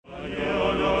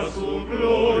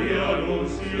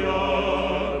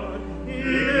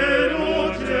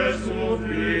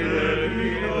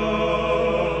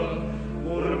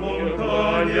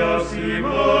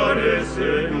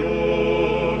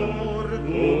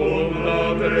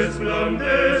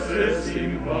resplandece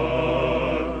sin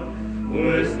par,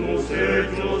 pues tus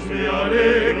hechos me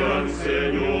alegran,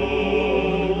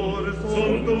 Señor,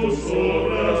 son tus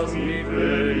obras mi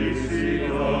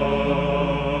felicidad.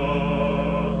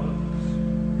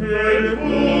 El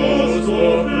justo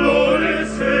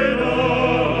florecerá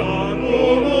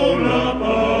como una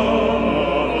palma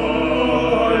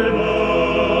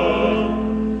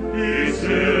y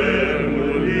se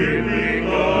multiplicará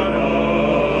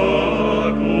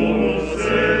como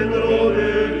cedro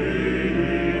del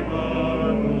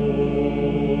Líbano.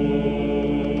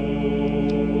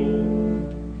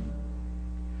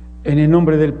 En el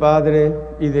nombre del Padre,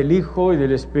 y del Hijo, y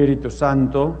del Espíritu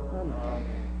Santo,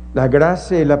 la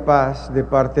gracia y la paz de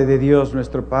parte de Dios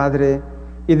nuestro Padre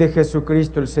y de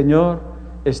Jesucristo el Señor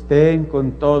estén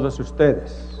con todos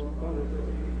ustedes.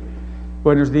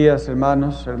 Buenos días,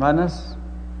 hermanos, hermanas.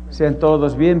 Sean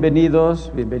todos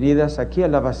bienvenidos, bienvenidas aquí a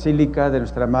la Basílica de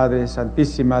Nuestra Madre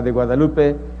Santísima de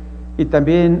Guadalupe y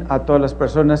también a todas las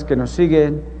personas que nos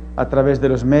siguen a través de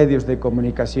los medios de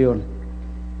comunicación.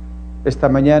 Esta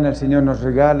mañana el Señor nos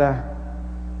regala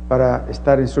para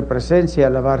estar en su presencia,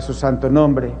 alabar su santo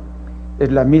nombre.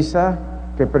 Es la misa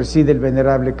que preside el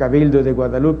venerable Cabildo de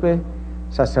Guadalupe,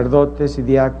 sacerdotes y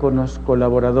diáconos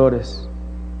colaboradores,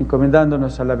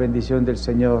 encomendándonos a la bendición del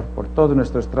Señor por todos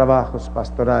nuestros trabajos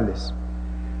pastorales.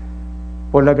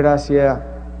 Por la gracia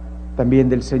también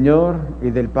del Señor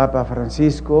y del Papa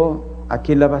Francisco,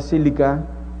 aquí en la Basílica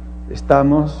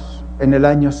estamos en el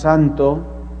año santo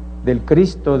del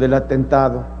Cristo del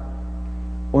Atentado,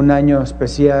 un año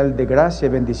especial de gracia y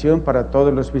bendición para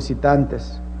todos los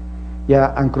visitantes.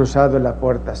 Ya han cruzado la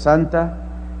Puerta Santa,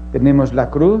 tenemos la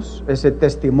cruz, ese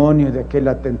testimonio de aquel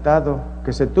atentado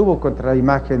que se tuvo contra la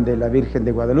imagen de la Virgen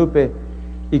de Guadalupe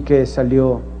y que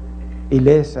salió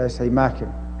ilesa esa imagen,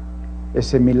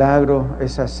 ese milagro,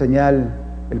 esa señal,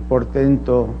 el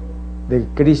portento de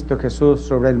Cristo Jesús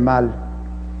sobre el mal.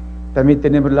 También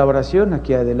tenemos la oración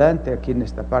aquí adelante, aquí en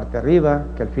esta parte arriba,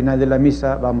 que al final de la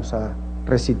misa vamos a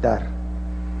recitar.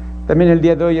 También el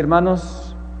día de hoy,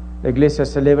 hermanos, la Iglesia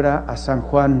celebra a San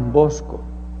Juan Bosco,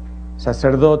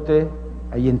 sacerdote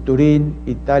ahí en Turín,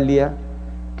 Italia,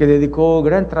 que dedicó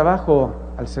gran trabajo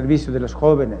al servicio de los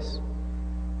jóvenes.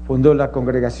 Fundó la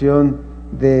congregación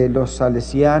de los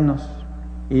salesianos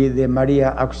y de María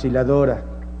Auxiliadora,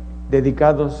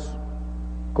 dedicados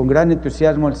con gran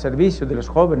entusiasmo al servicio de los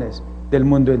jóvenes del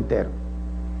mundo entero.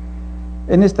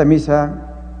 En esta misa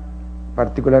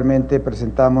particularmente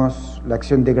presentamos la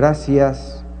acción de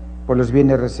gracias por los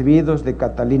bienes recibidos de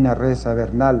Catalina Reza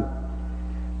Bernal,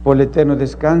 por el eterno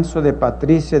descanso de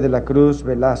Patricia de la Cruz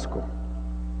Velasco,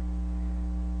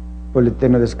 por el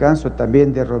eterno descanso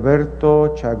también de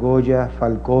Roberto Chagoya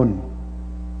Falcón.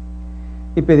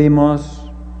 Y pedimos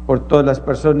por todas las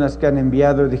personas que han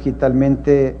enviado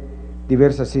digitalmente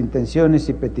diversas intenciones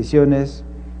y peticiones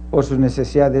por sus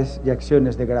necesidades y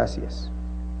acciones de gracias.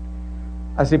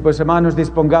 Así pues, hermanos,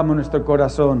 dispongamos nuestro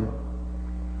corazón,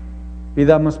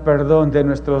 pidamos perdón de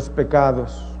nuestros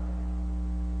pecados.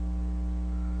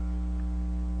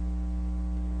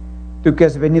 Tú que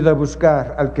has venido a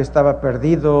buscar al que estaba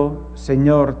perdido,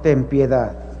 Señor, ten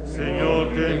piedad. Señor,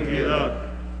 ten piedad.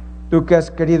 Tú que has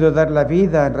querido dar la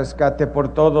vida en rescate por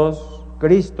todos,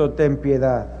 Cristo, ten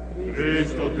piedad.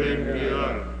 Cristo, ten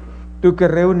piedad. Tú que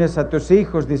reúnes a tus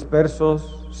hijos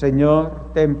dispersos,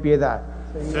 Señor, ten piedad.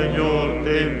 Señor,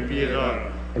 ten piedad.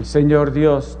 El Señor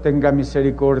Dios tenga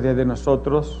misericordia de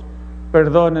nosotros,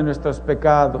 perdone nuestros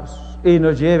pecados y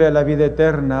nos lleve a la vida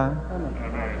eterna.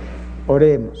 Amén.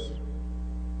 Oremos.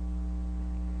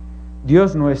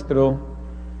 Dios nuestro,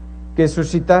 que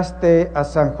suscitaste a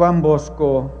San Juan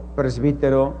Bosco,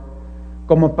 presbítero,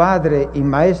 como padre y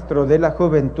maestro de la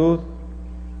juventud,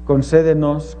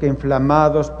 concédenos que,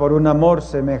 inflamados por un amor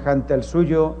semejante al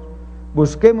suyo,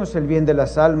 busquemos el bien de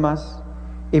las almas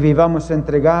y vivamos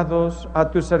entregados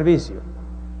a tu servicio.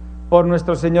 Por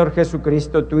nuestro Señor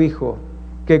Jesucristo, tu Hijo,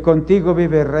 que contigo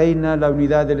vive y reina la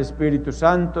unidad del Espíritu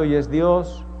Santo y es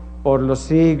Dios por los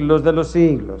siglos de los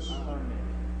siglos.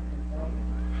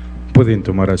 Pueden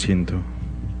tomar asiento.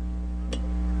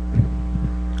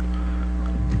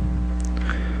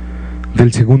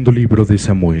 Del segundo libro de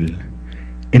Samuel.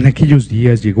 En aquellos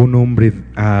días llegó un hombre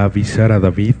a avisar a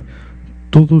David: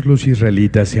 todos los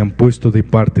israelitas se han puesto de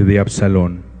parte de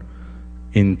Absalón.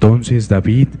 Entonces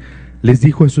David les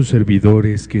dijo a sus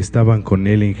servidores que estaban con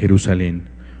él en Jerusalén: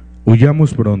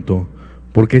 huyamos pronto,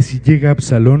 porque si llega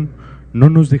Absalón no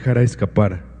nos dejará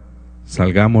escapar.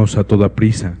 Salgamos a toda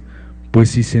prisa, pues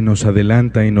si se nos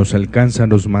adelanta y nos alcanza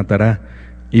nos matará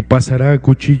y pasará a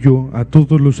cuchillo a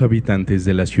todos los habitantes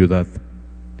de la ciudad.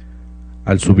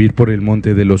 Al subir por el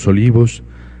monte de los olivos,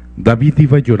 David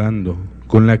iba llorando,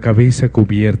 con la cabeza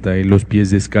cubierta y los pies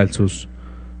descalzos.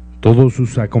 Todos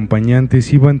sus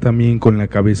acompañantes iban también con la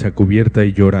cabeza cubierta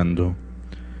y llorando.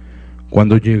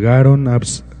 Cuando llegaron a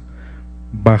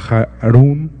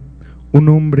Baharún, un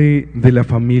hombre de la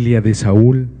familia de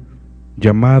Saúl,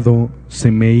 llamado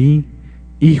Semeí,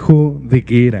 hijo de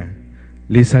Gera,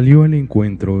 le salió al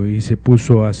encuentro y se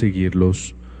puso a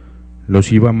seguirlos.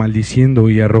 Los iba maldiciendo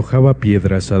y arrojaba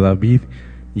piedras a David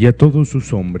y a todos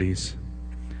sus hombres.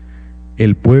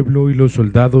 El pueblo y los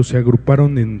soldados se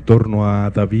agruparon en torno a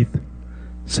David.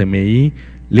 Semeí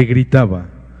le gritaba: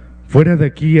 «Fuera de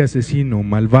aquí, asesino,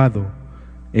 malvado.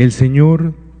 El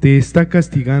Señor te está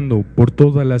castigando por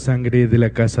toda la sangre de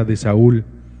la casa de Saúl,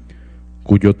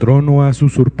 cuyo trono has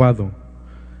usurpado.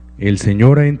 El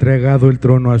Señor ha entregado el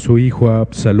trono a su hijo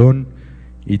Absalón,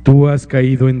 y tú has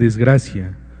caído en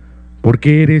desgracia,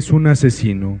 porque eres un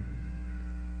asesino».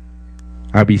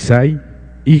 Abisai,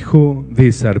 hijo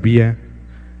de Sarbía,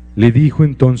 le dijo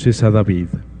entonces a David: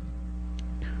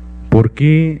 «¿Por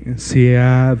qué se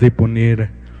ha de poner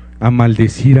a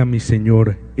maldecir a mi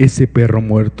señor ese perro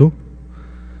muerto?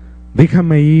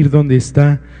 Déjame ir donde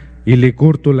está y le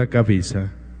corto la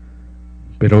cabeza».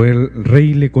 Pero el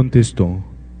rey le contestó: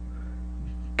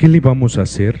 «¿Qué le vamos a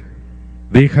hacer?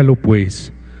 Déjalo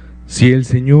pues. Si el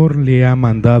Señor le ha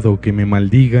mandado que me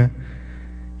maldiga,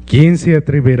 ¿quién se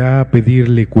atreverá a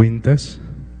pedirle cuentas?».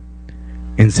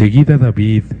 Enseguida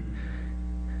David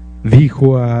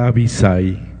dijo a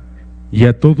Abisai y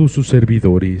a todos sus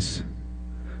servidores: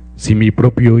 «Si mi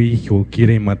propio hijo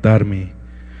quiere matarme,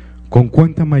 ¿con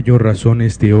cuánta mayor razón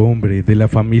este hombre de la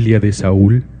familia de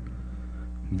Saúl?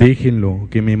 Déjenlo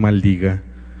que me maldiga,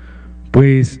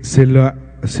 pues se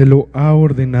lo ha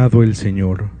ordenado el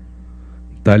Señor.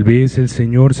 Tal vez el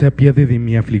Señor se apiade de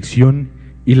mi aflicción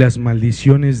y las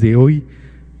maldiciones de hoy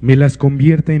me las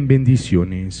convierta en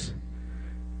bendiciones».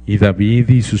 Y David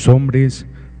y sus hombres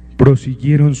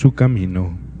prosiguieron su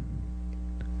camino.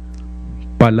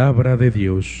 Palabra de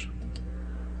Dios.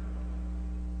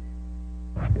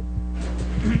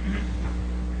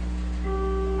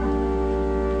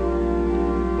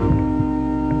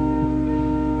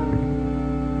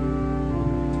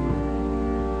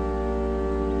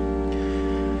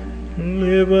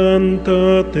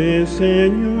 Levántate,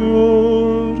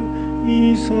 Señor,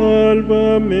 y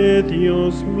sálvame,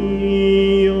 Dios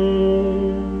mío.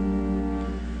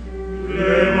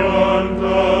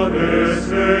 Levántate,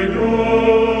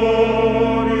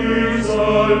 Señor, y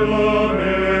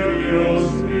sálvame, Dios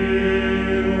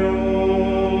mío.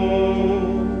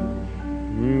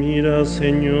 Mira,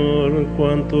 Señor,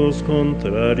 cuántos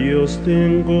contrarios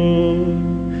tengo,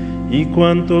 y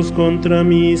cuántos contra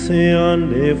mí se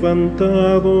han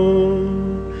levantado.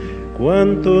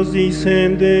 Cuántos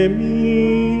dicen de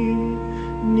mí: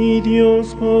 ni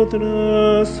Dios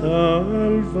podrá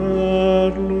salvarlo.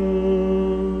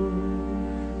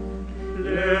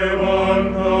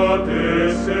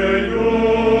 Levántate,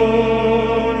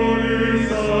 Señor, y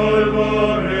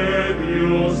sálvame,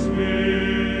 Dios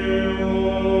mío.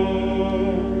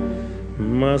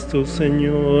 Mas tú,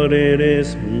 Señor,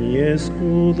 eres mi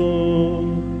escudo,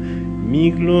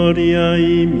 mi gloria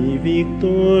y mi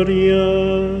victoria.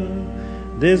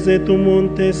 Desde tu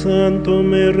monte santo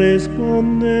me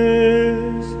respondes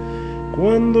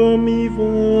cuando mi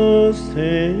voz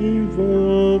te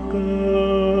invoca.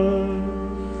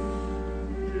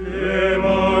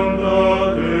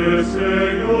 Levántate,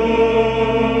 Señor,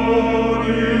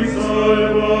 y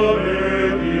sálvame,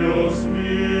 Dios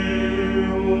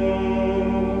mío.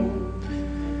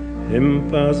 En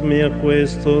paz me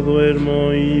acuesto,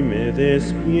 duermo y me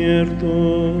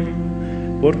despierto,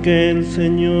 porque el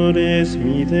Señor es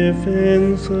mi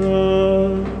defensa.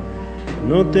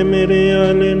 No temeré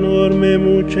a la enorme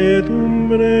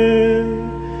muchedumbre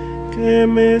que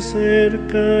me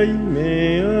cerca y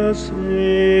me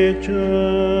acecha.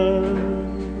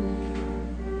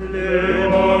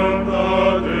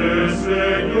 Levántate,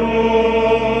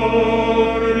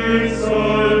 Señor, y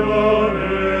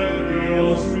sálvame,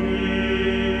 Dios mío.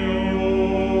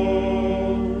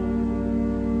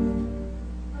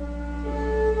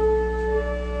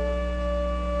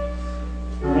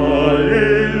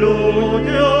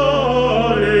 Aleluya,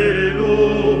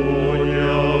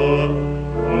 aleluya,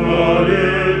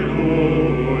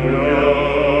 aleluya,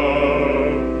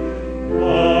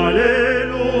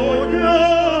 aleluya,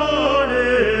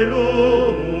 aleluya.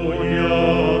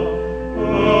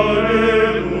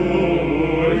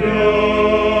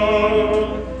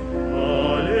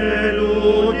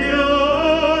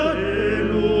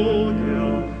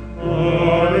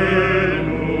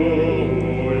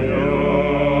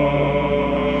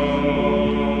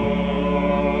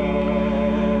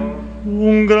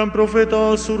 gran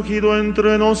profeta ha surgido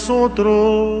entre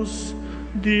nosotros.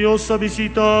 Dios ha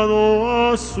visitado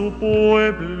a su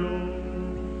pueblo.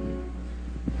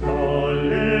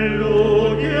 Aleluya,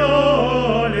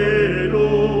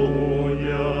 aleluya,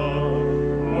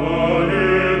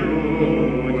 aleluya,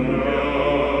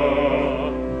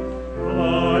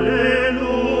 aleluya,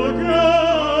 aleluya,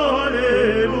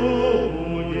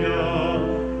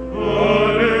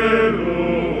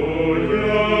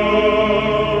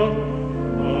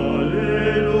 aleluya,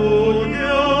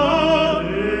 aleluya,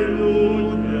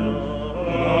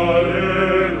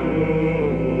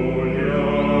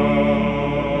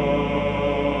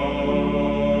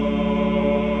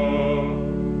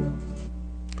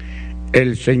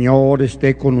 El Señor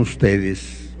esté con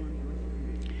ustedes.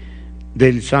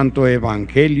 Del Santo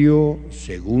Evangelio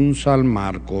según San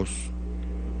Marcos.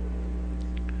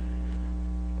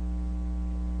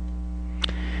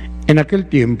 En aquel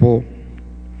tiempo,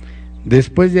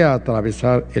 después de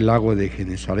atravesar el lago de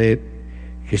Genesaret,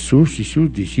 Jesús y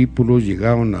sus discípulos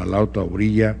llegaron a la otra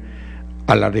orilla,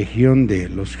 a la región de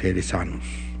los Gerasenos.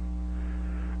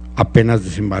 Apenas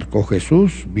desembarcó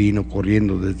Jesús, vino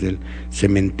corriendo desde el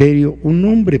cementerio un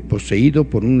hombre poseído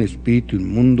por un espíritu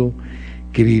inmundo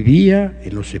que vivía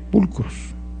en los sepulcros.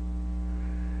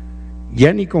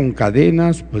 Ya ni con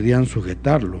cadenas podían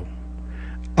sujetarlo.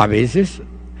 A veces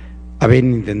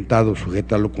habían intentado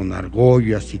sujetarlo con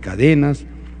argollas y cadenas,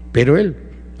 pero él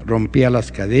rompía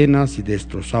las cadenas y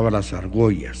destrozaba las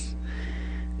argollas.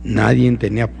 Nadie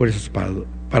tenía fuerzas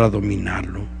para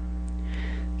dominarlo.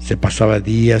 Se pasaba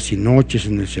días y noches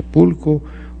en el sepulcro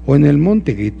o en el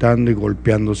monte gritando y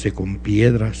golpeándose con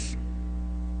piedras.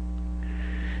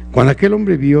 Cuando aquel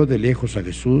hombre vio de lejos a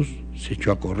Jesús, se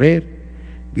echó a correr,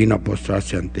 vino a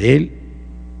postrarse ante él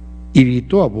y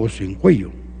gritó a voz en cuello: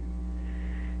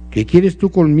 ¿Qué quieres tú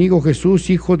conmigo,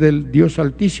 Jesús, Hijo del Dios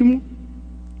Altísimo?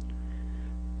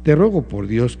 Te ruego por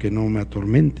Dios que no me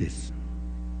atormentes.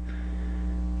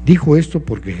 Dijo esto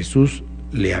porque Jesús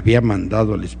le había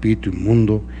mandado al espíritu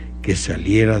inmundo que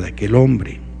saliera de aquel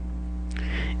hombre.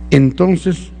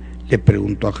 Entonces le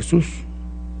preguntó Jesús: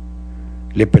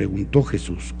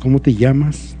 ¿cómo te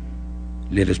llamas?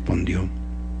 Le respondió: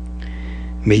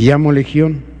 me llamo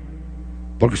Legión,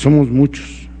 porque somos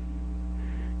muchos.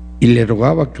 Y le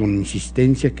rogaba con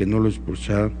insistencia que no lo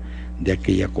expulsaran de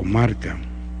aquella comarca.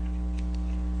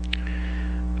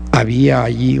 Había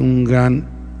allí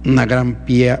una gran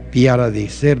piara de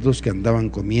cerdos que andaban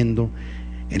comiendo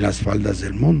en las faldas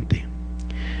del monte.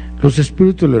 Los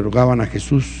espíritus le rogaban a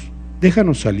Jesús: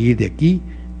 déjanos salir de aquí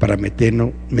para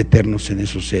meternos en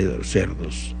esos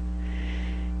cerdos.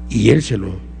 Y él se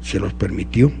los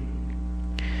permitió.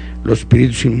 Los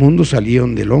espíritus inmundos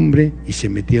salieron del hombre y se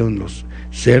metieron en los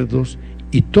cerdos,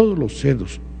 y todos los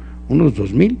cerdos, unos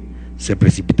 2000, se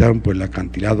precipitaron por el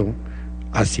acantilado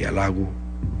hacia el lago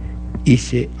y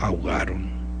se ahogaron.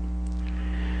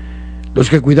 Los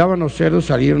que cuidaban los cerdos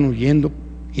salieron huyendo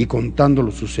y contando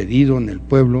lo sucedido en el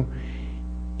pueblo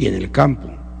y en el campo.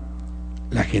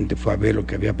 La gente fue a ver lo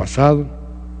que había pasado.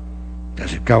 Se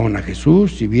acercaron a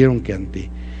Jesús y vieron que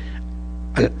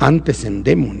antes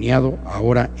endemoniado,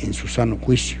 ahora en su sano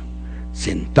juicio,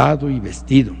 sentado y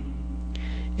vestido.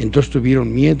 Entonces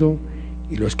tuvieron miedo,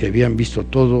 y los que habían visto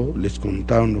todo les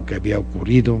contaron lo que había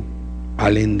ocurrido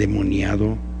al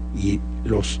endemoniado y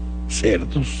los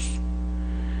cerdos.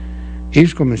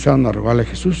 Ellos comenzaron a rogarle a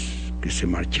Jesús que se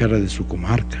marchara de su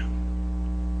comarca.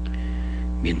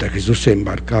 Mientras Jesús se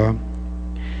embarcaba,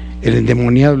 el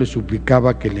endemoniado le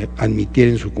suplicaba que le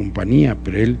admitiera en su compañía,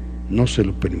 pero él no se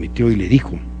lo permitió y le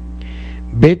dijo: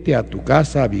 vete a tu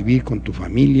casa a vivir con tu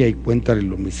familia y cuéntale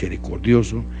lo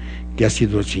misericordioso que ha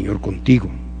sido el Señor contigo.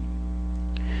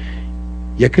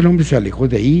 Y aquel hombre se alejó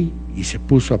de ahí y se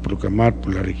puso a proclamar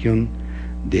por la región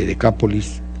de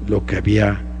Decápolis lo que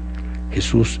había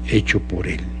Jesús hecho por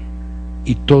él,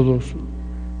 y todos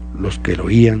los que lo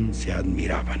oían se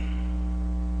admiraban.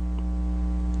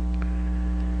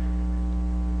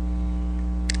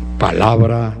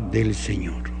 Palabra del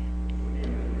Señor.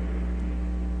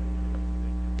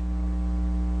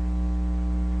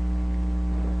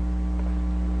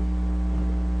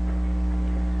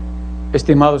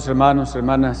 Estimados hermanos,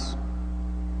 hermanas,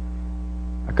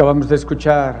 acabamos de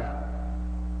escuchar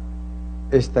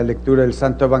esta lectura del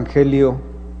Santo Evangelio,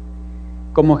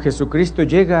 cómo Jesucristo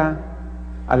llega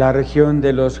a la región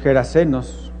de los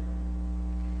Gerasenos.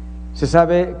 Se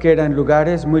sabe que eran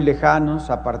lugares muy lejanos,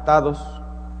 apartados,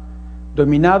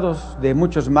 dominados de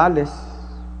muchos males,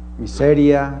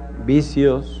 miseria,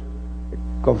 vicios,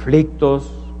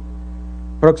 conflictos,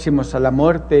 próximos a la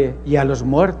muerte y a los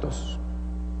muertos.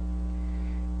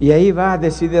 Y ahí va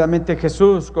decididamente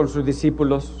Jesús con sus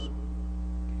discípulos.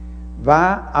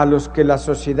 Va a los que la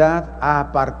sociedad ha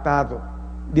apartado,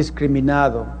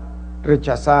 discriminado,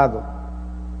 rechazado.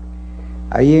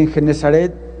 Ahí en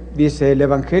Genezaret, dice el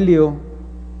Evangelio,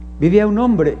 vivía un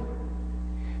hombre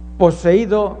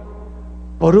poseído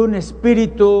por un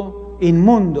espíritu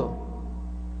inmundo,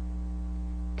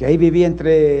 que ahí vivía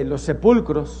entre los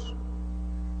sepulcros.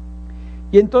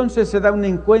 Y entonces se da un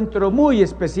encuentro muy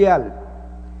especial.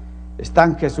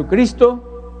 Están Jesucristo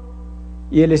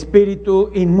y el espíritu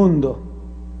inmundo.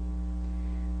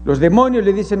 Los demonios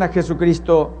le dicen a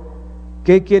Jesucristo: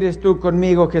 ¿qué quieres tú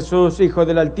conmigo, Jesús, Hijo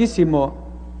del Altísimo?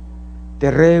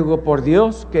 Te ruego por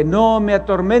Dios que no me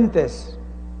atormentes.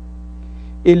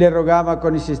 Y le rogaba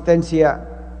con insistencia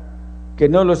que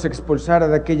no los expulsara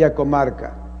de aquella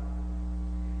comarca.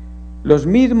 Los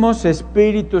mismos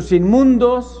espíritus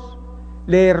inmundos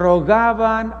le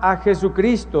rogaban a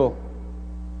Jesucristo: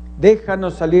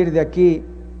 déjanos salir de aquí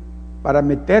para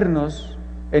meternos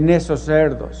en esos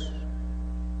cerdos.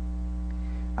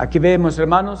 Aquí vemos,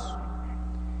 hermanos,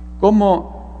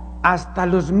 cómo hasta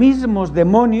los mismos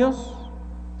demonios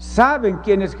saben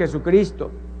quién es Jesucristo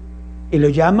y lo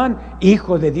llaman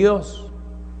Hijo de Dios.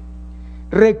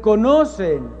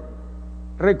 Reconocen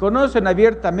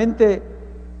abiertamente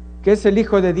que es el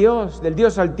Hijo de Dios, del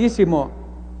Dios Altísimo.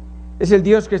 Es el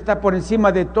Dios que está por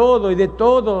encima de todo y de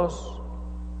todos,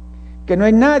 que no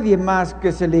hay nadie más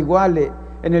que se le iguale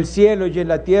en el cielo y en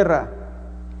la tierra,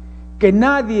 que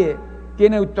nadie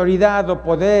tiene autoridad o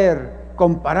poder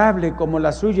comparable como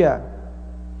la suya.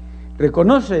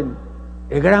 Reconocen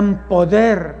el gran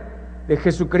poder de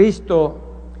Jesucristo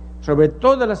sobre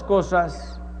todas las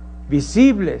cosas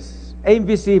visibles e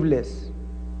invisibles,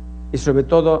 y sobre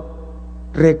todo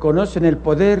reconocen el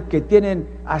poder que tienen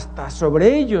hasta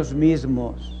sobre ellos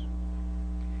mismos.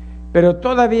 Pero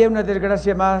todavía una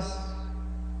desgracia más: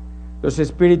 los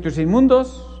espíritus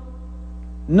inmundos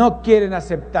no quieren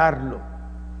aceptarlo,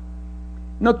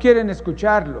 no quieren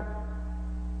escucharlo,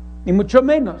 ni mucho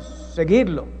menos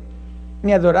seguirlo,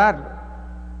 ni adorarlo.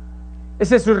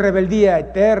 Esa es su rebeldía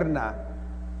eterna.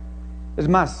 Es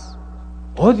más,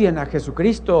 odian a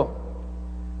Jesucristo,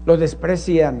 lo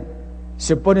desprecian,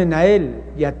 se oponen a Él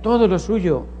y a todo lo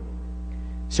suyo,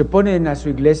 se oponen a su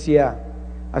iglesia,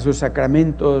 a sus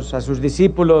sacramentos, a sus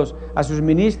discípulos, a sus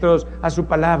ministros, a su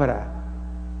palabra.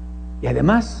 Y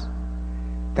además,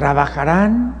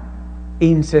 trabajarán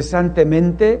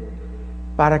incesantemente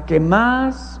para que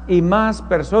más y más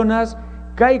personas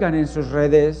caigan en sus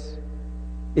redes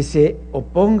y se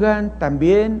opongan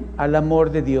también al amor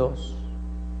de Dios.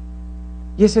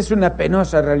 Y esa es una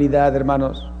penosa realidad,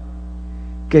 hermanos,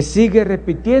 que sigue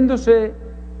repitiéndose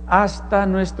hasta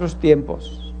nuestros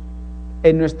tiempos,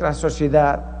 en nuestra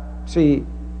sociedad. Sí,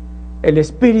 el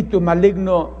espíritu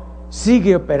maligno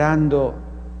sigue operando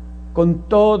con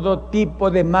todo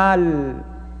tipo de mal.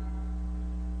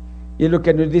 Y es lo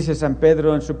que nos dice San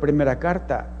Pedro en su primera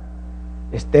carta: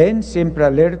 estén siempre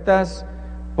alertas,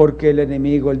 porque el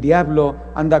enemigo, el diablo,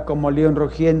 anda como león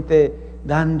rugiente,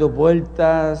 dando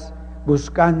vueltas,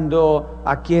 buscando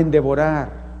a quien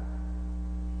devorar.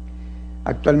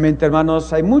 Actualmente,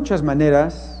 hermanos, hay muchas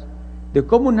maneras de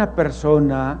cómo una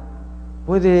persona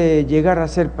puede llegar a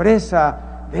ser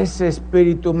presa de ese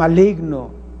espíritu maligno.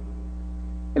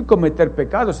 El cometer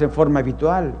pecados en forma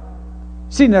habitual,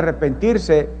 sin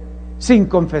arrepentirse, sin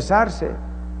confesarse.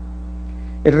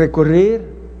 El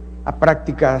recurrir a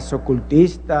prácticas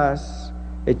ocultistas,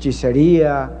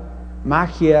 hechicería,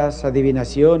 magias,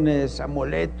 adivinaciones,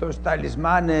 amuletos,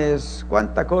 talismanes,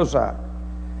 cuánta cosa.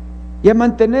 Y a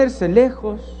mantenerse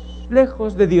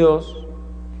lejos de Dios,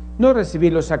 no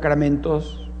recibir los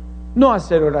sacramentos, no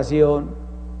hacer oración,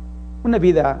 una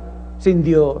vida sin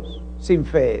Dios, sin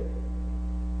fe,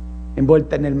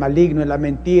 envuelta en el maligno, en la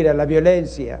mentira, en la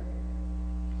violencia.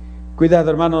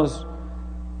 Cuidado, hermanos,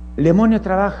 el demonio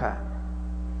trabaja,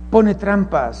 pone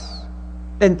trampas,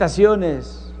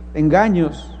 tentaciones,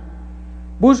 engaños,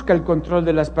 busca el control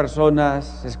de las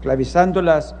personas,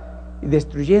 esclavizándolas y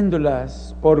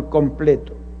destruyéndolas por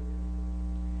completo.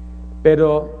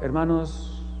 Pero,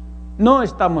 hermanos, no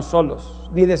estamos solos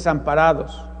ni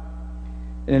desamparados.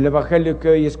 En el Evangelio que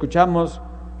hoy escuchamos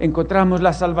encontramos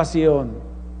la salvación.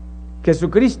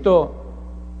 Jesucristo,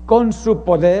 con su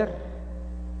poder,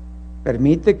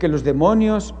 permite que los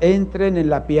demonios entren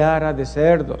en la piara de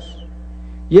cerdos.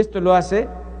 Y esto lo hace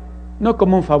no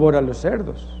como un favor a los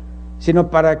cerdos,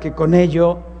 sino para que con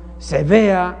ello se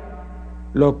vea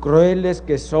lo crueles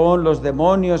que son los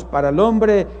demonios para el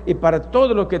hombre y para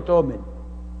todo lo que tomen.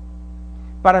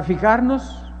 Para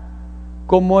fijarnos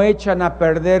cómo echan a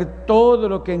perder todo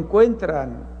lo que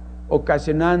encuentran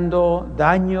ocasionando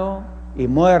daño y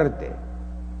muerte.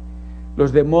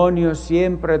 Los demonios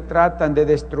siempre tratan de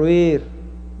destruir,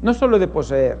 no solo de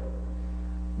poseer,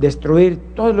 destruir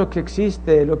todo lo que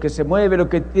existe, lo que se mueve, lo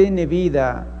que tiene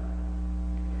vida.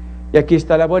 Y aquí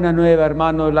está la buena nueva,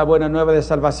 hermanos, la buena nueva de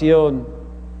salvación.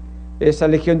 Esa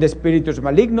legión de espíritus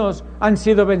malignos han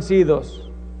sido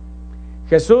vencidos.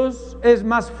 Jesús es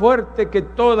más fuerte que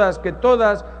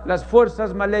todas las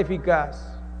fuerzas maléficas.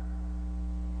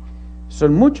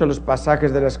 Son muchos los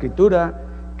pasajes de la Escritura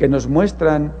que nos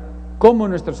muestran cómo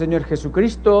nuestro Señor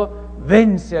Jesucristo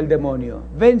vence al demonio,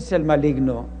 vence al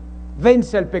maligno,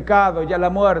 vence al pecado y a la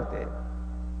muerte.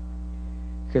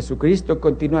 Jesucristo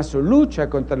continúa su lucha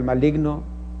contra el maligno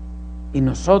y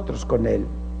nosotros con él.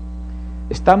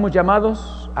 Estamos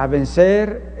llamados a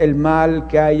vencer el mal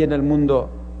que hay en el mundo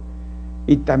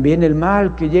y también el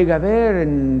mal que llega a haber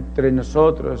entre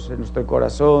nosotros, en nuestro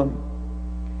corazón.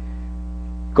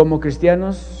 Como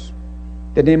cristianos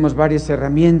tenemos varias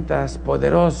herramientas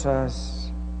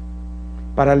poderosas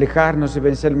para alejarnos y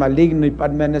vencer el maligno y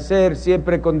permanecer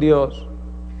siempre con Dios.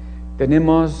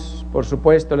 Tenemos, por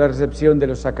supuesto, la recepción de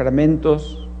los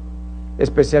sacramentos,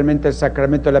 especialmente el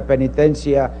sacramento de la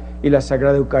penitencia y la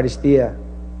Sagrada Eucaristía,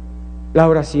 la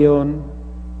oración,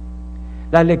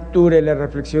 la lectura y la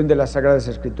reflexión de las Sagradas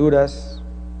Escrituras,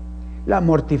 la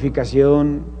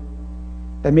mortificación,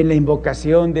 también la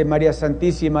invocación de María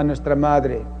Santísima, nuestra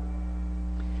Madre.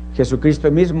 Jesucristo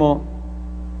mismo,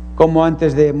 como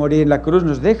antes de morir en la cruz,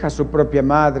 nos deja a su propia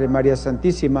Madre, María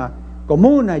Santísima, como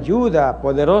una ayuda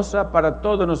poderosa para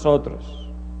todos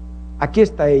nosotros. Aquí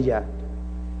está ella,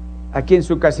 aquí en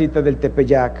su casita del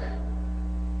Tepeyac,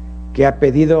 que ha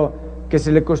pedido que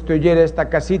se le construyera esta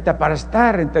casita para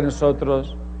estar entre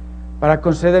nosotros, para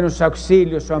concedernos su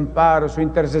auxilio, su amparo, su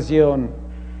intercesión.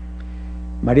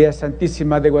 María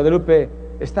Santísima de Guadalupe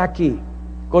está aquí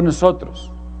con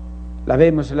nosotros. La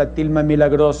vemos en la tilma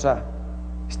milagrosa,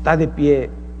 está de pie,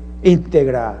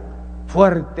 íntegra,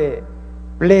 fuerte,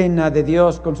 plena de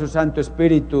Dios con su Santo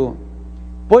Espíritu,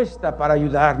 puesta para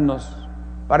ayudarnos,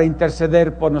 para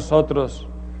interceder por nosotros,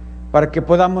 para que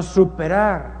podamos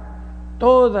superar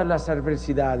todas las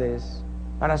adversidades,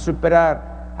 para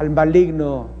superar al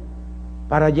maligno,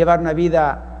 para llevar una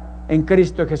vida en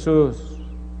Cristo Jesús,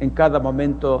 en cada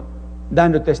momento,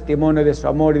 dando testimonio de su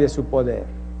amor y de su poder.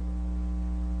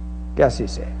 Que así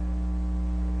sea.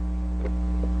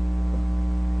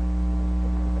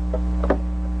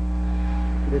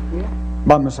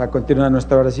 Vamos a continuar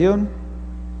nuestra oración.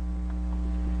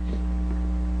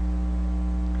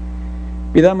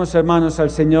 Pidamos, hermanos, al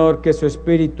Señor que su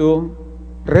Espíritu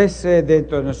rece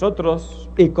dentro de nosotros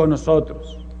y con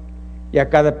nosotros. Y a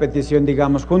cada petición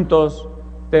digamos juntos: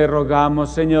 te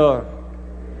rogamos, Señor.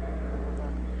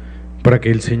 Para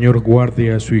que el Señor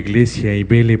guarde a su iglesia y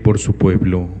vele por su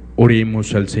pueblo,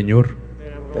 oremos al Señor.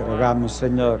 Te rogamos,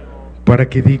 Señor. Para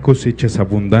que dé cosechas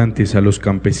abundantes a los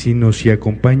campesinos y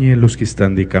acompañe a los que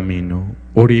están de camino,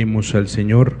 oremos al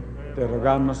Señor. Te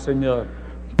rogamos, Señor.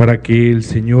 Para que el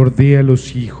Señor dé a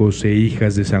los hijos e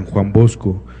hijas de San Juan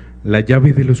Bosco la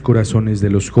llave de los corazones de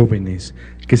los jóvenes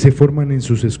que se forman en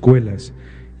sus escuelas,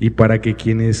 y para que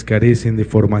quienes carecen de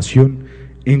formación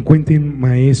encuentren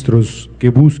maestros que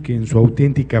busquen su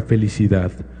auténtica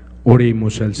felicidad.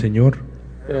 Oremos al Señor.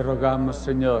 Te rogamos,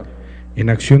 Señor.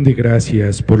 En acción de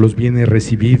gracias por los bienes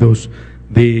recibidos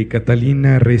de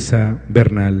Catalina Reza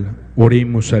Bernal,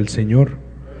 oremos al Señor.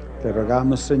 Te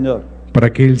rogamos, Señor.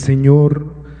 Para que el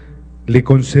Señor le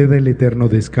conceda el eterno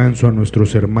descanso a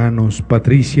nuestros hermanos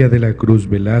Patricia de la Cruz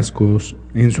Velasco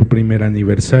en su primer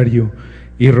aniversario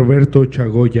y Roberto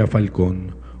Chagoya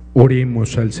Falcón.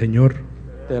 Oremos al Señor.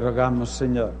 Te rogamos,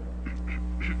 Señor.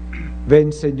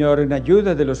 Ven, Señor, en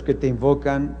ayuda de los que te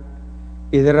invocan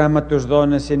y derrama tus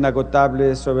dones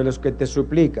inagotables sobre los que te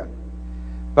suplican,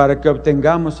 para que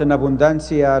obtengamos en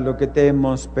abundancia lo que te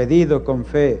hemos pedido con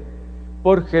fe,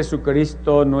 por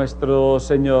Jesucristo nuestro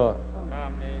Señor.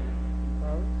 Amén.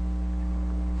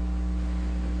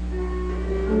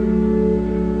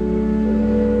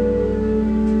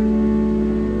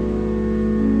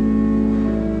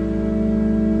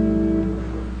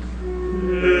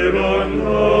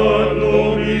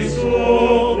 Levantando mis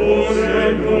ojos,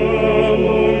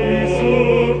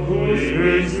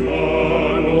 mis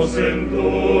manos en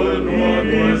torno a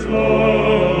tu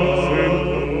espalda,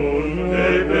 te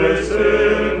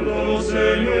presento,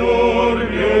 Señor,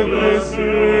 mi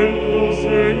oración,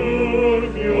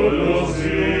 con los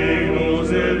signos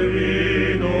del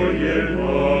vino y el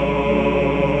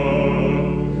pan.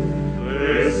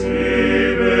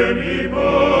 Recibe mi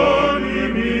pan y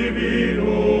mi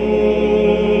vino,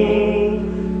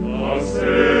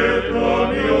 acepta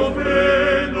mi ofrenda.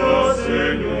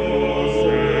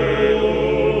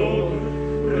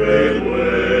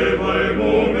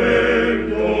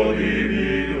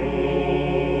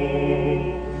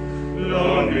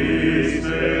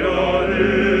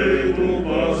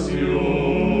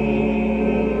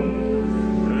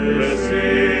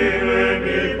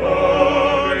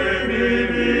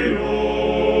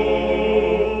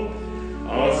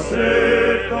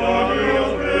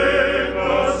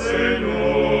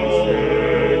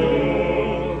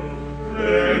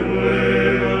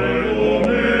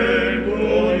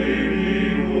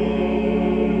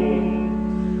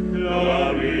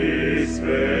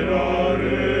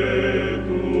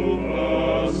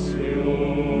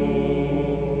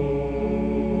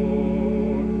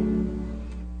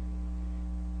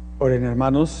 Oren,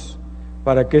 hermanos,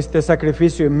 para que este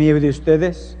sacrificio mío y de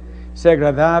ustedes sea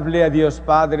agradable a Dios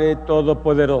Padre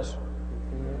Todopoderoso.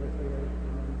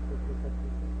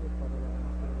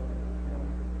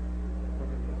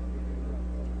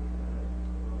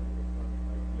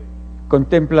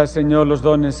 Contempla, Señor, los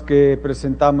dones que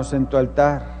presentamos en tu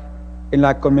altar en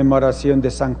la conmemoración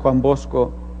de San Juan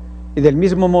Bosco, y del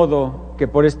mismo modo que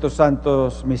por estos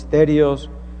santos misterios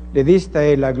le diste a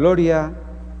él la gloria,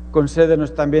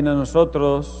 concédenos también a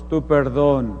nosotros tu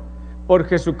perdón, por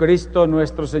Jesucristo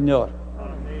nuestro Señor.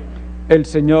 Amén. El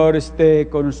Señor esté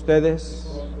con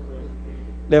ustedes.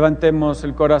 Levantemos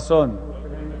el corazón.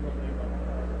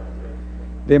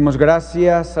 Demos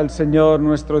gracias al Señor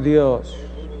nuestro Dios.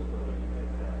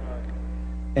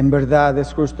 En verdad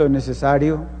es justo y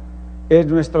necesario, es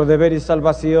nuestro deber y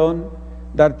salvación,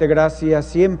 darte gracias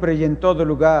siempre y en todo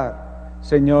lugar,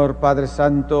 Señor Padre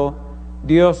Santo,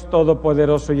 Dios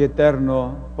Todopoderoso y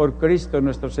Eterno, por Cristo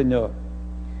nuestro Señor.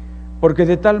 Porque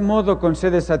de tal modo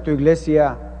concedes a tu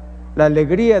Iglesia la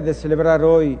alegría de celebrar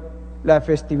hoy la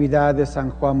festividad de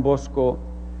San Juan Bosco,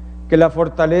 que la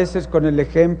fortaleces con el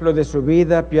ejemplo de su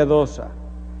vida piadosa,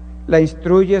 la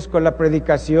instruyes con la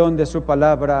predicación de su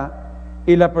palabra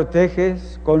y la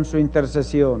proteges con su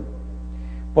intercesión.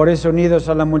 Por eso, unidos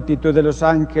a la multitud de los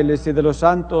ángeles y de los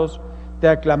santos, te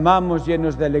aclamamos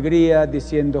llenos de alegría,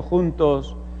 diciendo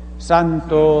juntos: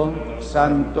 Santo,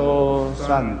 Santo,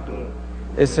 Santo,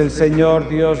 es el Señor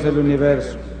Dios del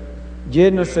universo.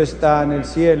 Llenos están el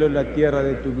cielo y la tierra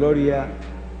de tu gloria.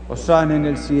 Hosana en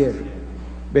el cielo.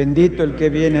 Bendito el que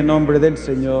viene en nombre del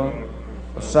Señor.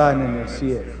 Hosana en el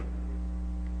cielo.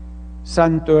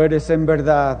 Santo eres en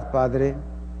verdad, Padre,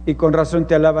 y con razón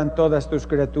te alaban todas tus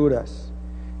criaturas,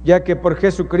 ya que por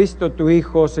Jesucristo tu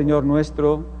Hijo, Señor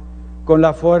nuestro, con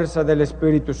la fuerza del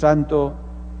Espíritu Santo,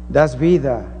 das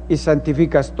vida y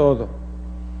santificas todo,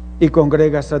 y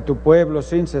congregas a tu pueblo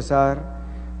sin cesar,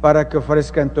 para que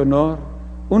ofrezca en tu honor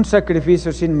un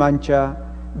sacrificio sin mancha,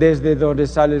 desde donde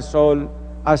sale el sol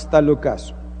hasta el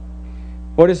ocaso.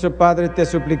 Por eso, Padre, te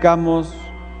suplicamos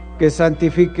que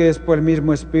santifiques por el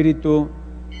mismo Espíritu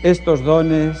estos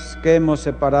dones que hemos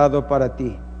separado para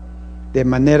ti, de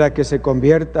manera que se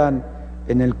conviertan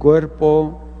en el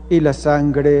cuerpo y la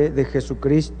sangre de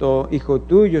Jesucristo, Hijo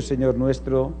tuyo, Señor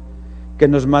nuestro, que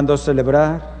nos mandó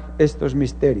celebrar estos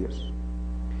misterios.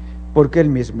 Porque él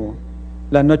mismo,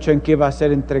 la noche en que iba a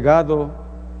ser entregado,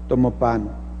 tomó pan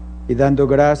y dando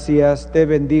gracias te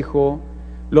bendijo,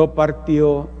 lo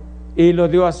partió y lo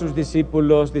dio a sus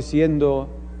discípulos diciendo: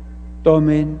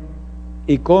 tomen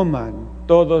y coman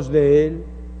todos de él,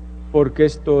 porque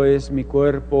esto es mi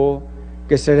cuerpo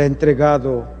que será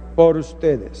entregado por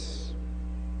ustedes.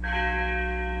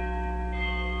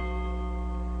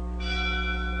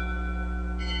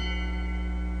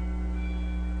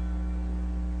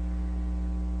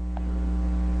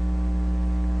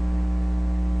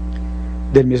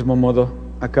 Del mismo modo,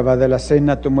 acabada la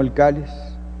cena, tomó el cáliz,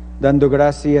 dando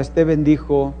gracias te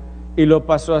bendijo, y lo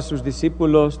pasó a sus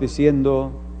discípulos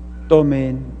diciendo: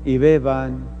 tomen y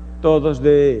beban todos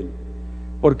de él,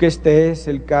 porque este es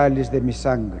el cáliz de mi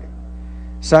sangre,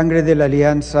 sangre de la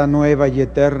alianza nueva y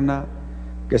eterna,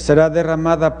 que será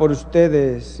derramada por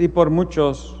ustedes y por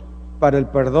muchos para el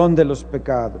perdón de los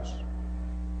pecados.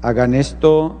 Hagan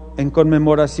esto en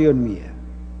conmemoración mía.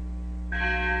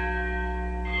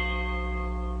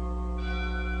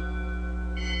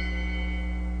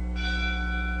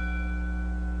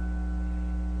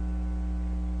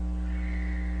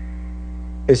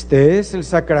 Este es el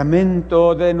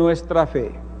sacramento de nuestra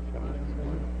fe.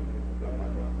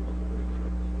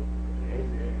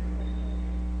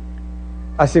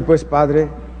 Así pues, Padre,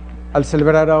 al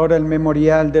celebrar ahora el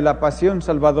memorial de la pasión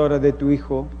salvadora de tu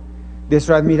Hijo, de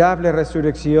su admirable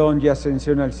resurrección y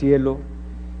ascensión al cielo,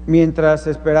 mientras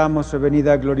esperamos su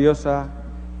venida gloriosa,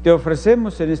 te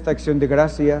ofrecemos en esta acción de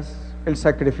gracias el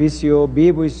sacrificio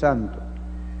vivo y santo.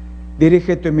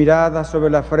 Dirige tu mirada sobre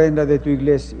la ofrenda de tu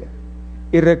Iglesia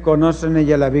y reconoce en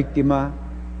ella la víctima,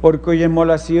 por cuya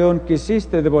inmolación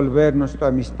quisiste devolvernos tu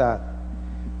amistad,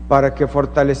 para que,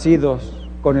 fortalecidos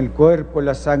con el cuerpo y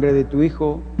la sangre de tu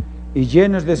Hijo, y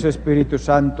llenos de su Espíritu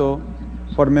Santo,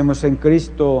 formemos en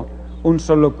Cristo un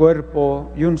solo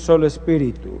cuerpo y un solo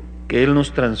espíritu. Que Él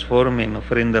nos transforme en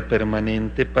ofrenda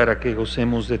permanente para que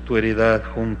gocemos de tu heredad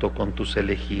junto con tus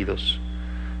elegidos.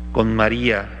 Con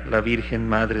María, la Virgen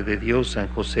Madre de Dios, San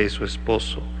José, su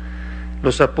esposo,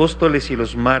 los apóstoles y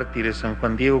los mártires, San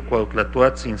Juan Diego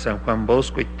Cuauhtlatoatzin, San Juan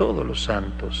Bosco y todos los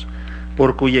santos,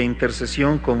 por cuya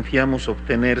intercesión confiamos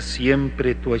obtener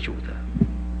siempre tu ayuda.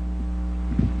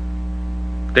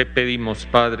 Te pedimos,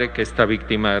 Padre, que esta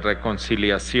víctima de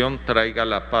reconciliación traiga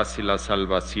la paz y la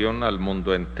salvación al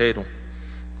mundo entero.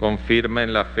 Confirma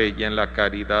en la fe y en la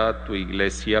caridad a tu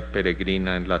Iglesia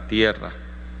peregrina en la tierra.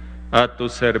 A tu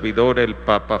servidor, el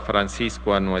Papa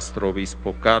Francisco, a nuestro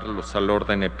obispo Carlos, al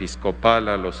orden episcopal,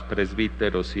 a los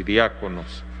presbíteros y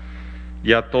diáconos,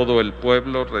 y a todo el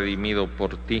pueblo redimido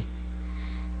por ti.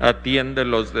 Atiende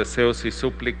los deseos y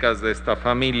súplicas de esta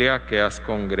familia que has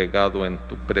congregado en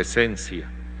tu presencia.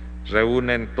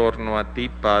 Reúne en torno a ti,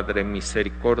 Padre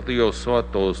misericordioso, a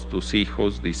todos tus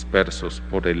hijos dispersos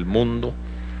por el mundo,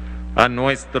 a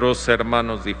nuestros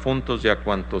hermanos difuntos y a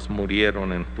cuantos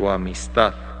murieron en tu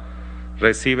amistad.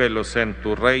 Recíbelos en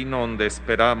tu reino, donde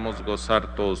esperamos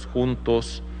gozar todos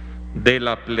juntos de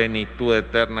la plenitud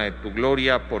eterna de tu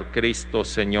gloria, por Cristo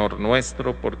Señor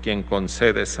nuestro, por quien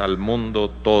concedes al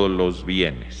mundo todos los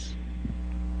bienes.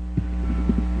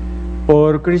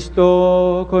 Por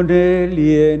Cristo, con Él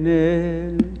y en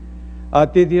Él,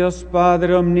 a ti Dios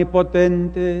Padre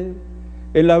omnipotente,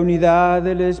 en la unidad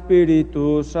del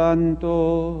Espíritu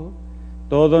Santo,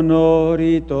 todo honor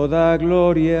y toda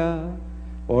gloria,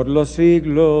 por los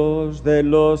siglos de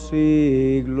los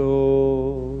siglos.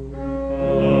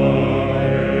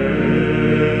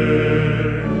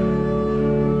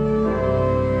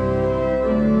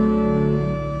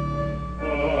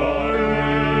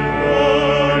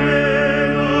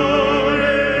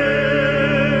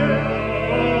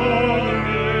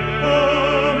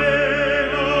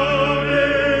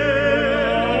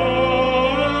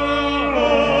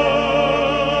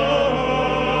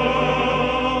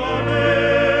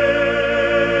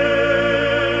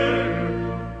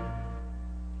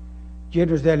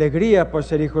 Llenos de alegría por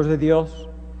ser hijos de Dios,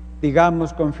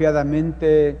 digamos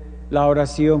confiadamente la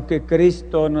oración que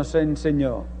Cristo nos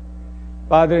enseñó.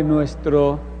 Padre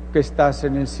nuestro que estás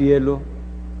en el cielo,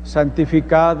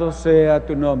 santificado sea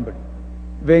tu nombre.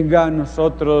 Venga a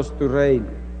nosotros tu reino.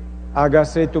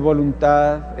 Hágase tu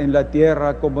voluntad en la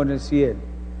tierra como en el cielo.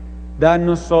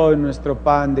 Danos hoy nuestro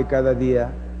pan de cada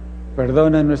día.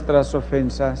 Perdona nuestras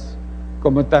ofensas,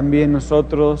 como también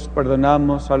nosotros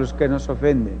perdonamos a los que nos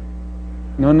ofenden.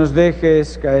 No nos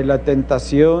dejes caer en la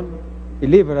tentación y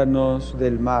líbranos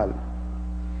del mal.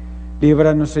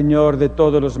 Líbranos, Señor, de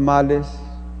todos los males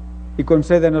y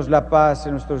concédenos la paz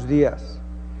en nuestros días,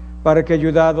 para que,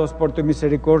 ayudados por tu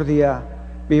misericordia,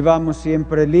 vivamos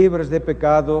siempre libres de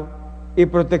pecado y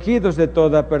protegidos de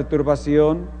toda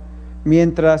perturbación,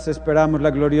 mientras esperamos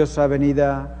la gloriosa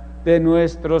venida de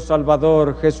nuestro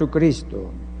Salvador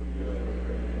Jesucristo.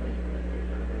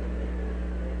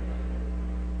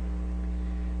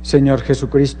 Señor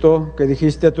Jesucristo, que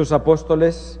dijiste a tus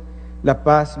apóstoles, la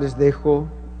paz les dejo,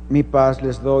 mi paz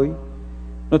les doy,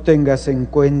 no tengas en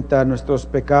cuenta nuestros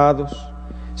pecados,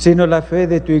 sino la fe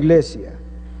de tu Iglesia,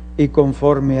 y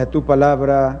conforme a tu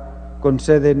palabra,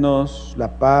 concédenos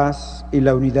la paz y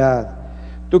la unidad,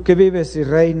 tú que vives y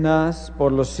reinas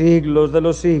por los siglos de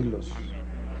los siglos.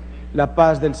 La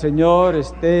paz del Señor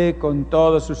esté con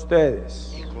todos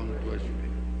ustedes. Y con tu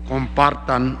espíritu.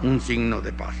 Compartan un signo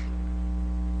de paz.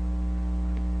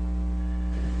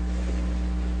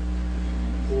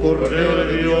 Cordero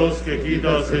de Dios, que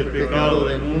quitas el pecado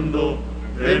del mundo,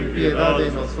 ten piedad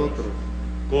de nosotros.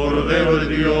 Cordero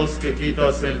de Dios, que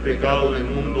quitas el pecado del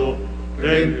mundo,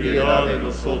 ten piedad de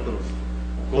nosotros.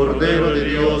 Cordero de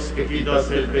Dios, que quitas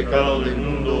el pecado del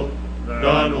mundo,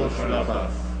 danos la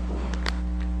paz.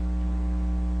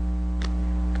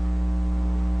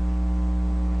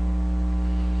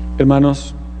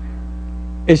 Hermanos,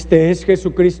 este es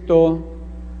Jesucristo,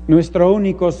 nuestro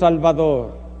único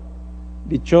Salvador.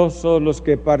 Dichosos los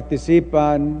que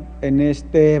participan en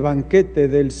este banquete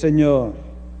del Señor.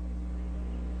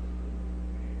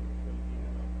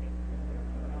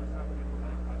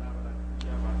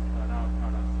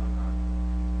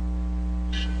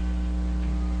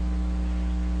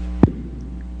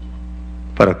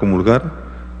 Para comulgar,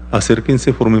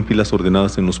 acérquense, formen filas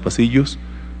ordenadas en los pasillos.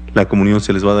 La comunión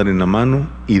se les va a dar en la mano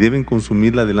y deben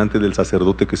consumirla delante del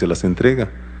sacerdote que se las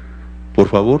entrega. Por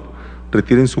favor,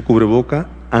 retiren su cubreboca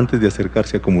antes de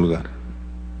acercarse a comulgar.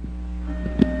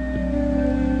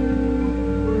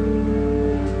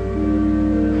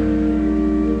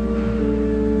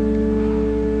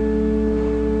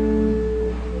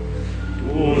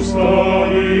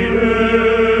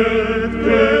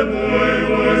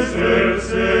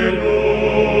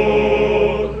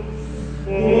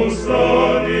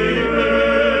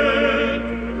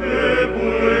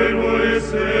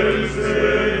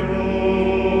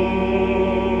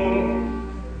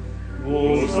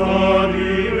 Hosanna.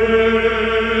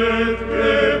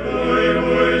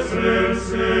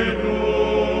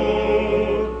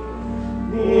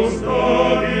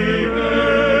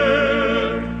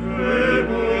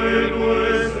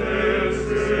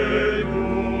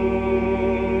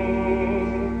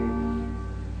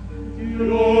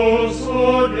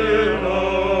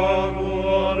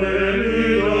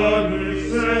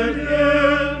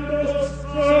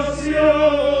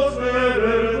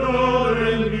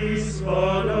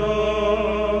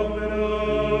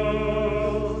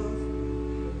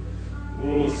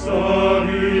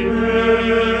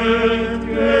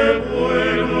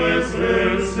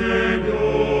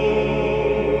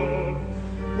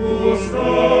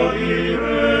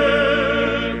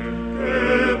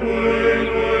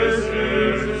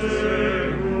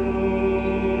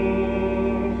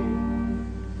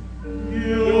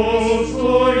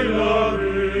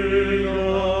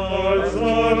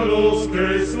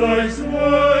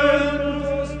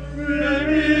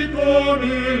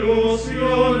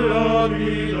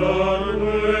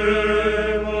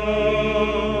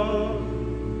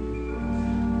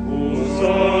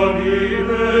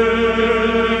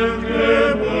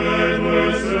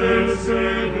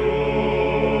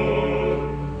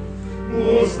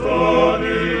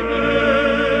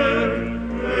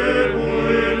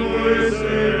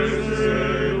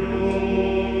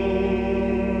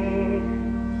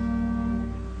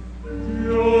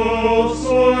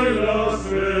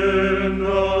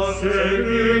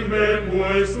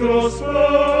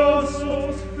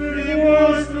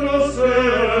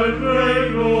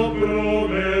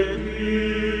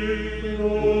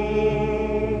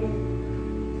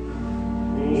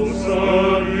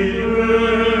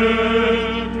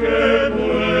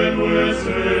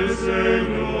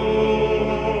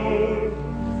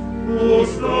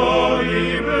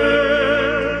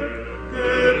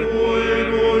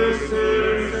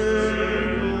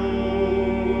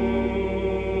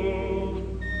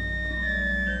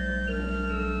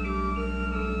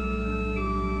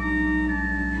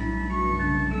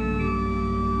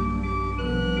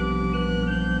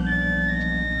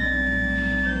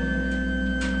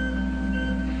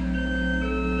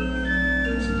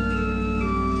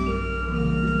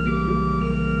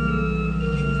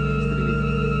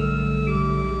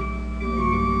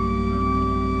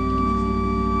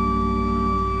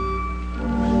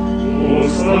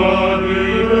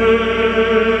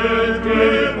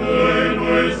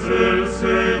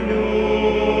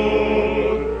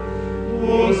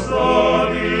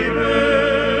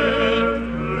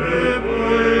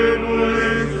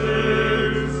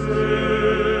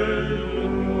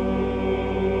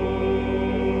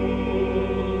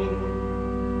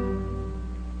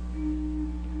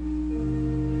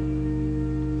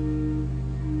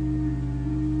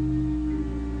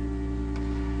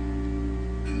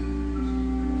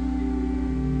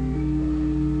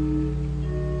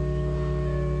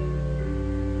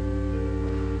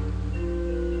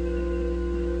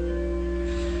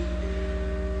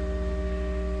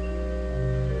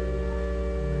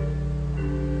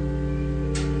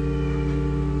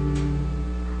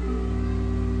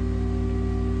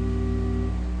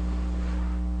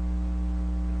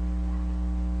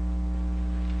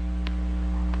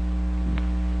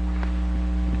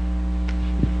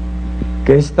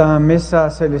 Que esta mesa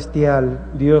celestial,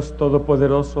 Dios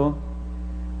Todopoderoso,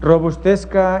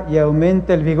 robustezca y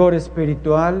aumente el vigor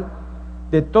espiritual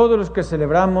de todos los que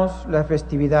celebramos la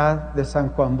festividad de San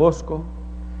Juan Bosco,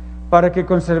 para que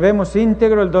conservemos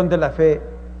íntegro el don de la fe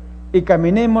y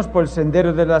caminemos por el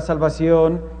sendero de la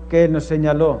salvación que Él nos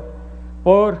señaló.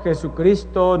 Por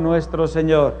Jesucristo nuestro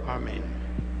Señor. Amén.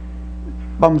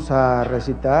 Vamos a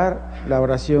recitar la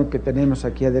oración que tenemos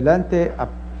aquí adelante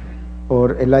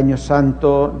por el año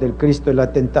santo del Cristo el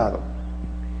atentado.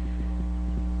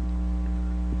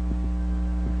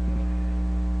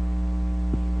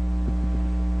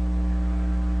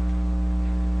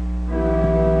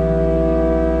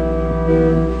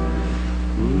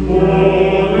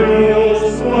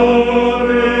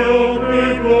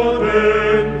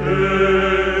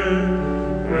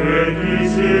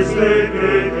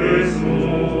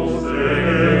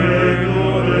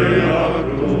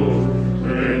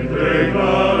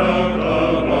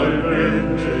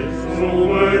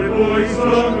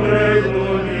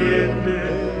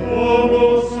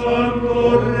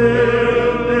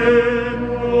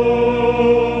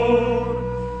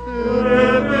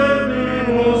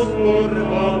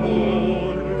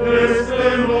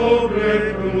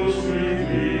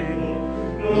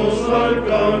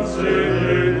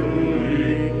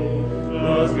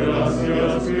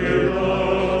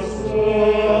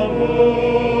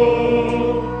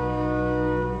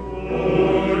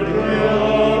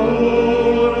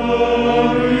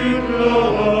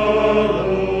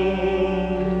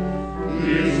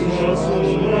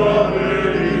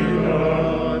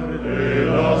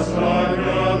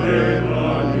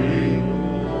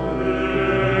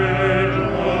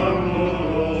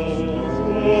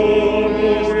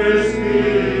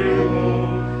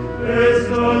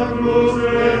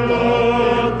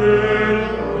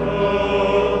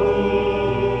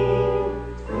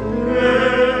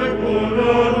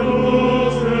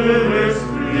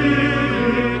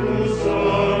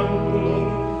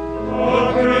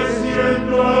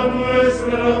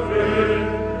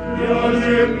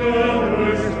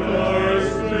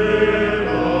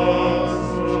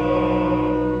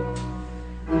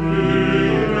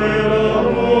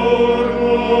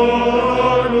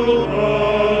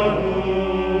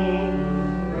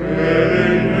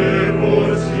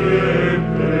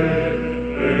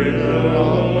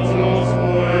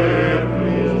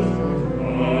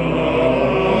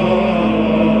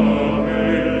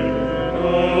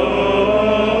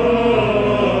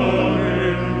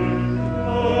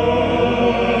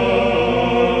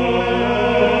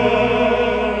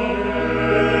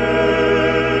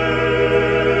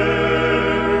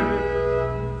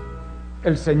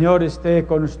 El Señor esté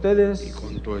con ustedes. Y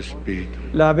con tu espíritu.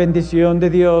 La bendición de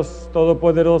Dios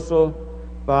Todopoderoso,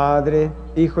 Padre,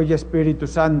 Hijo y Espíritu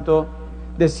Santo,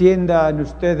 descienda en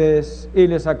ustedes y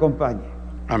les acompañe.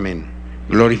 Amén.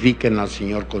 Glorifiquen al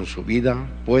Señor con su vida.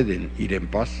 Pueden ir en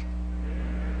paz.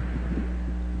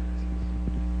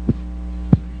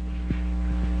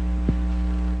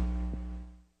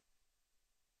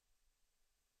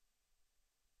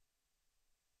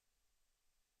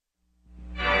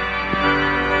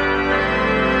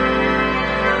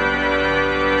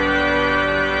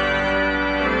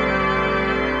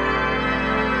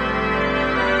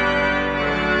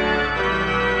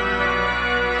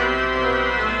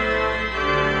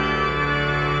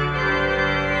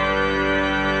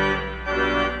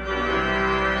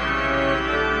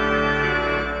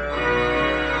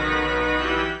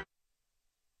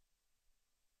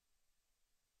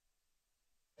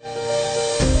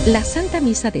 La Santa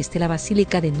Misa desde la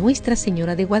Basílica de Nuestra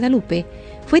Señora de Guadalupe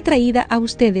fue traída a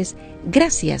ustedes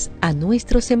gracias a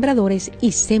nuestros sembradores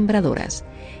y sembradoras,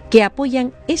 que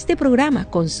apoyan este programa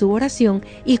con su oración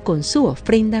y con su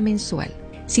ofrenda mensual.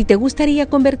 Si te gustaría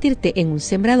convertirte en un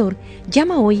sembrador,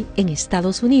 llama hoy en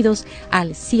Estados Unidos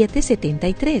al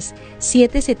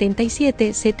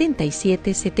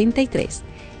 773-777-7773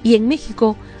 y en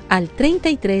México al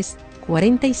 33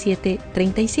 47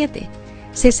 37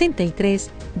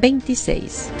 63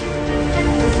 26.